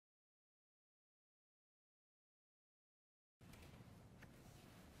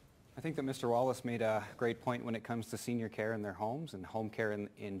I think that Mr. Wallace made a great point when it comes to senior care in their homes and home care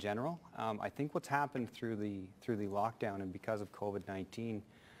in general. I think what's happened through the lockdown and because of COVID-19,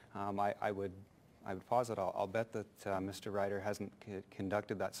 I would posit, I'll bet that Mr. Ryder hasn't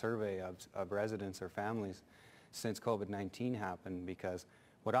conducted that survey of residents or families since COVID-19 happened, because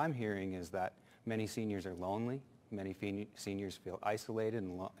what I'm hearing is that many seniors are lonely, many seniors feel isolated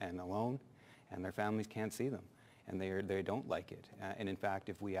and alone, and their families can't see them, and they don't like it. And in fact,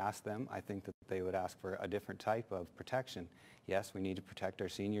 if we ask them, I think that they would ask for a different type of protection. Yes, we need to protect our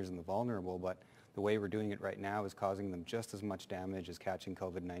seniors and the vulnerable, but the way we're doing it right now is causing them just as much damage as catching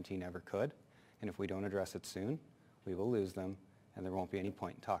COVID-19 ever could. And if we don't address it soon, we will lose them, and there won't be any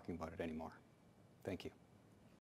point in talking about it anymore. Thank you.